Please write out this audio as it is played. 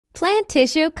Plant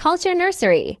tissue culture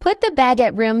nursery. Put the bag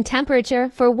at room temperature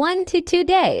for 1 to 2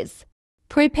 days.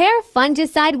 Prepare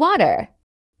fungicide water.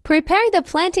 Prepare the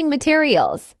planting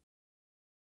materials.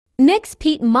 Mix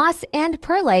peat moss and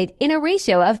perlite in a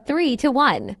ratio of 3 to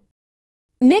 1.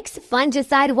 Mix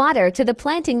fungicide water to the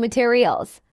planting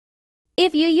materials.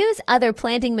 If you use other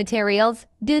planting materials,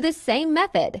 do the same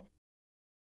method.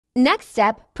 Next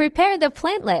step, prepare the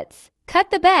plantlets. Cut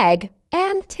the bag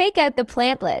and take out the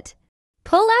plantlet.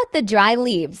 Pull out the dry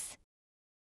leaves.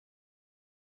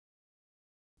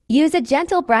 Use a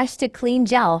gentle brush to clean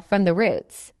gel from the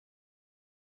roots.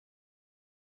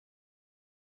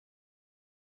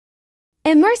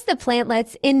 Immerse the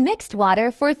plantlets in mixed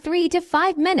water for 3 to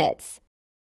 5 minutes.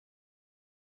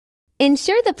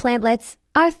 Ensure the plantlets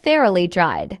are thoroughly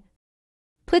dried.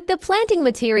 Put the planting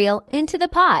material into the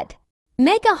pot.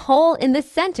 Make a hole in the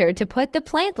center to put the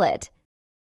plantlet.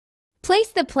 Place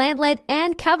the plantlet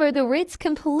and cover the roots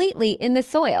completely in the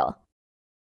soil.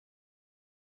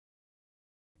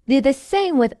 Do the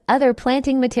same with other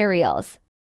planting materials.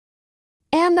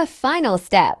 And the final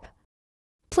step.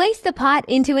 Place the pot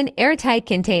into an airtight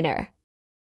container.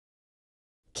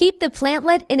 Keep the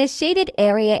plantlet in a shaded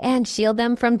area and shield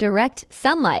them from direct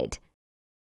sunlight.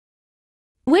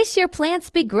 Wish your plants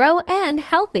be grow and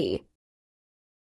healthy.